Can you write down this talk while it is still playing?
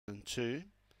2.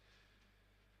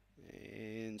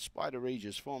 And Spider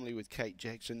Regis, formerly with Kate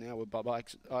Jackson, now with Bob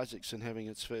Isaacson, having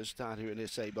its first start here in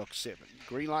SA Box 7.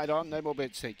 Green light on, no more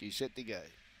bets, thank you. Set to go.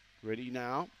 Ready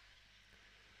now.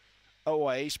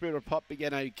 Away, Spirit of Pop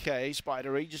began okay.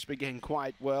 Spider Regis began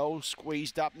quite well.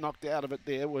 Squeezed up, knocked out of it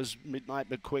there was Midnight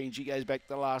McQueen. She goes back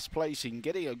to last placing.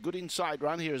 Getting a good inside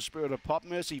run here is Spirit of Pop.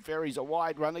 Mercy Ferry's a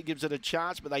wide runner, gives it a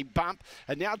chance, but they bump.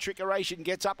 And now Trickeration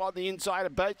gets up on the inside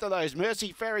of both of those.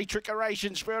 Mercy Ferry,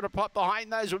 Trickeration, Spirit of Pop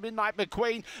behind those with Midnight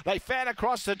McQueen. They fan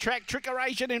across the track.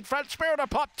 Trickeration in front. Spirit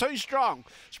of Pop too strong.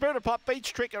 Spirit of Pop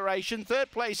beats Trickeration. Third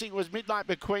placing was Midnight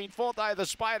McQueen. Fourth either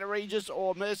Spider Regis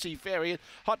or Mercy Ferry.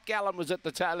 Hot Gallon was at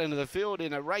the tail end of the field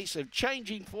in a race of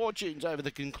changing fortunes over the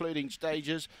concluding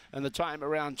stages, and the time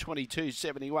around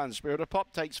 22.71. Spirit of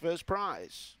Pop takes first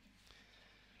prize.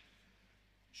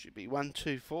 Should be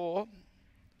 124.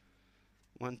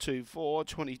 124,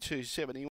 22.71.